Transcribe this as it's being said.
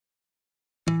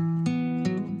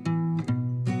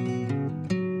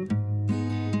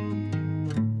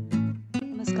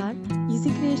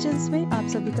Creations में आप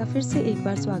सभी का फिर से एक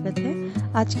बार स्वागत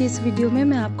है। आज की इस वीडियो में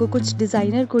मैं आपको कुछ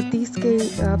डिज़ाइनर कुर्तीज़ के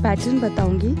पैटर्न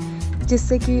बताऊंगी,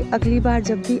 जिससे कि अगली बार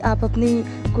जब भी आप अपनी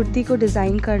कुर्ती को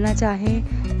डिज़ाइन करना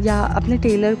चाहें या अपने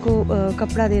टेलर को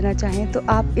कपड़ा देना चाहें तो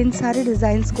आप इन सारे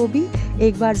डिज़ाइंस को भी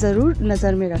एक बार ज़रूर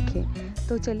नज़र में रखें।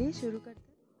 तो चलिए शुरू करते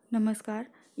हैं। नमस्कार,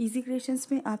 इजी क्रिएशंस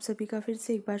में आप सभी का फिर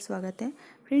से एक बार स्वागत है।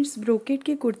 फ्रेंड्स, ब्रोकेड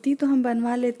की कुर्ती तो हम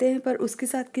बनवा लेते हैं, पर उसके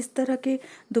साथ किस तरह के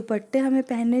दुपट्टे हमें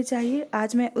पहनने चाहिए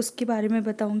आज मैं उसके बारे में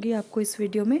बताऊंगी आपको इस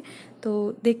वीडियो में।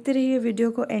 तो देखते रहिए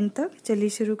वीडियो को एंड तक। चलिए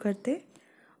शुरू करते हैं।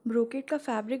 ब्रोकेड का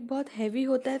फैब्रिक बहुत हैवी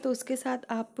होता है, तो उसके साथ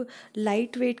आप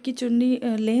लाइट वेट की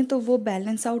चुन्नी लें तो वो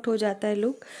बैलेंस आउट हो जाता है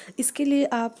लुक। इसके लिए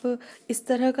आप इस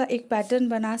तरह का एक पैटर्न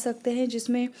बना सकते हैं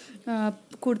जिसमें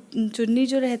चुन्नी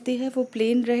जो रहती है वो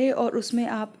प्लेन रहे और उसमें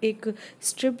आप एक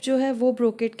स्ट्रिप जो है वो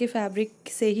ब्रोकेड के फैब्रिक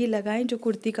से ही लगाएं जो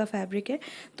कुर्ती का फैब्रिक है।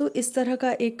 तो इस तरह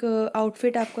का एक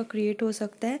आउटफिट आपका क्रिएट हो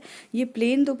सकता है। ये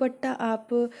प्लेन दुपट्टा आप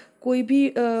कोई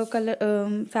भी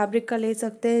कलर फैब्रिक का ले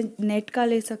सकते हैं, नेट का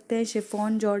ले सकते हैं,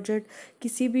 शिफॉन, जॉर्जेट,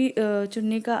 किसी भी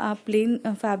चुन्नी का आप प्लेन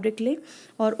फैब्रिक लें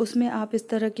और उसमें आप इस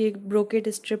तरह की एक ब्रोकेड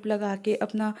स्ट्रिप लगा के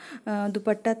अपना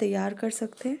दुपट्टा तैयार कर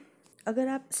सकते हैं। अगर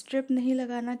आप स्ट्रिप नहीं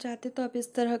लगाना चाहते तो आप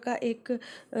इस तरह का एक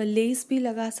लेस भी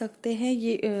लगा सकते हैं।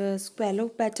 ये स्क्वैलो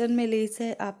पैटर्न में लेस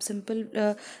है, आप सिंपल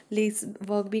लेस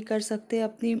वर्क भी कर सकते हैं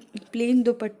अपनी प्लेन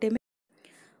दुपट्टे में।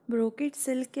 ब्रोकेड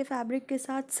सिल्क के फैब्रिक के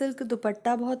साथ सिल्क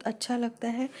दुपट्टा बहुत अच्छा लगता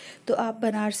है, तो आप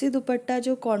बनारसी दुपट्टा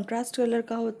जो कॉन्ट्रास्ट कलर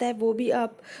का होता है वो भी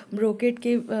आप ब्रोकेड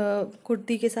के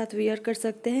कुर्ती के साथ वेयर कर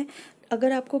सकते हैं।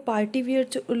 अगर आपको पार्टी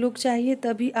वेयर लुक चाहिए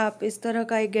तभी आप इस तरह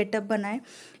का एक गेटअप बनाएं।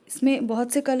 इसमें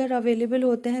बहुत से कलर अवेलेबल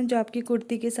होते हैं जो आपकी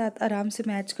कुर्ती के साथ आराम से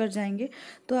मैच कर जाएंगे।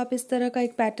 तो आप इस तरह का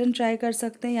एक पैटर्न ट्राई कर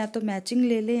सकते हैं, या तो मैचिंग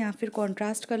ले लें या फिर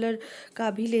कॉन्ट्रास्ट कलर का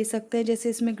भी ले सकते हैं। जैसे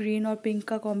इसमें ग्रीन और पिंक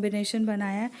का कॉम्बिनेशन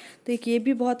बनाया है तो एक ये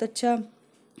भी बहुत अच्छा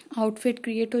आउटफिट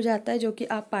क्रिएट हो जाता है जो कि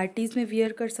आप पार्टीज़ में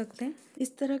वियर कर सकते हैं।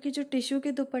 इस तरह के जो टिश्यू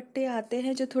के दुपट्टे आते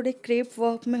हैं जो थोड़े क्रेप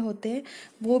वर्क में होते हैं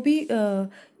वो भी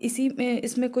इसी में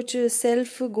इसमें कुछ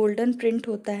सेल्फ गोल्डन प्रिंट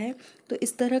होता है, तो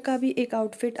इस तरह का भी एक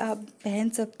आउटफिट आप पहन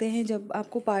सकते हैं जब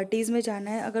आपको पार्टीज़ में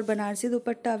जाना है। अगर बनारसी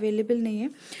दुपट्टा अवेलेबल नहीं है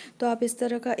तो आप इस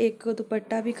तरह का एक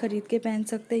दुपट्टा भी ख़रीद के पहन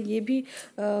सकते हैं। ये भी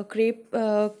क्रेप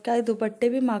का दुपट्टे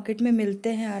भी मार्केट में मिलते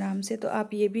हैं आराम से, तो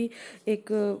आप ये भी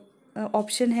एक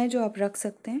ऑप्शन है जो आप रख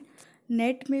सकते हैं।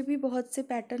 नेट में भी बहुत से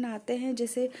पैटर्न आते हैं,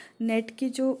 जैसे नेट की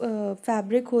जो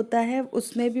फैब्रिक होता है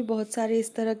उसमें भी बहुत सारे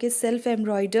इस तरह के सेल्फ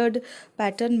एम्ब्रॉयडर्ड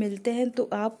पैटर्न मिलते हैं, तो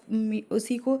आप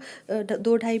उसी को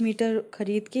 2-2.5 मीटर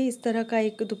ख़रीद के इस तरह का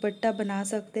एक दुपट्टा बना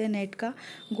सकते हैं। नेट का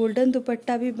गोल्डन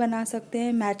दुपट्टा भी बना सकते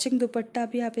हैं, मैचिंग दुपट्टा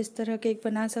भी आप इस तरह के एक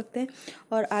बना सकते हैं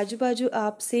और आजू बाजू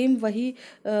आप सेम वही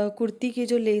कुर्ती की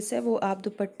जो लेस है वो आप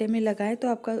दुपट्टे में लगाएं तो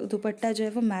आपका दुपट्टा जो है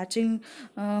वो मैचिंग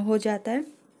हो जाता है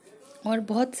और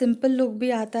बहुत सिंपल लुक भी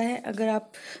आता है। अगर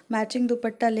आप मैचिंग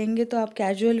दुपट्टा लेंगे तो आप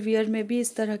कैजुअल वियर में भी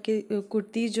इस तरह के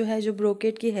कुर्तीज़ जो है, जो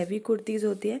ब्रोकेड की हैवी कुर्तीज़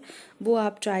होती है, वो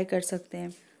आप ट्राई कर सकते हैं।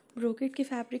 ब्रोकेड के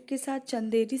फैब्रिक के साथ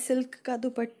चंदेरी सिल्क का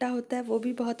दुपट्टा होता है, वो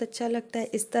भी बहुत अच्छा लगता है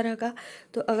इस तरह का।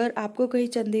 तो अगर आपको कहीं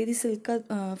चंदेरी सिल्क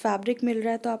का फैब्रिक मिल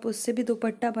रहा है तो आप उससे भी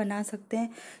दुपट्टा बना सकते हैं,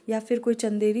 या फिर कोई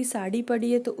चंदेरी साड़ी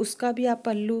पड़ी है तो उसका भी आप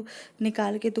पल्लू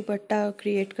निकाल के दुपट्टा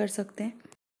क्रिएट कर सकते हैं।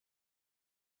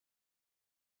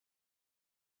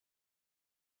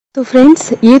 तो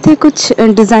फ्रेंड्स, ये थे कुछ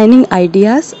डिज़ाइनिंग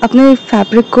आइडियाज़ अपने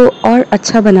फैब्रिक को और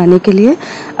अच्छा बनाने के लिए।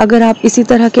 अगर आप इसी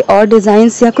तरह के और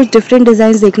डिज़ाइंस या कुछ डिफरेंट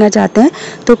डिज़ाइंस देखना चाहते हैं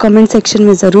तो कमेंट सेक्शन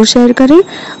में ज़रूर शेयर करें,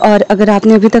 और अगर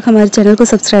आपने अभी तक हमारे चैनल को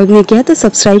सब्सक्राइब नहीं किया तो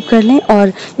सब्सक्राइब कर लें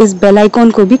और इस बेल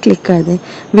आइकॉन को भी क्लिक कर दें।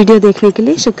 वीडियो देखने के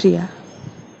लिए शुक्रिया।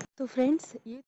 तो फ्रेंड्स, ये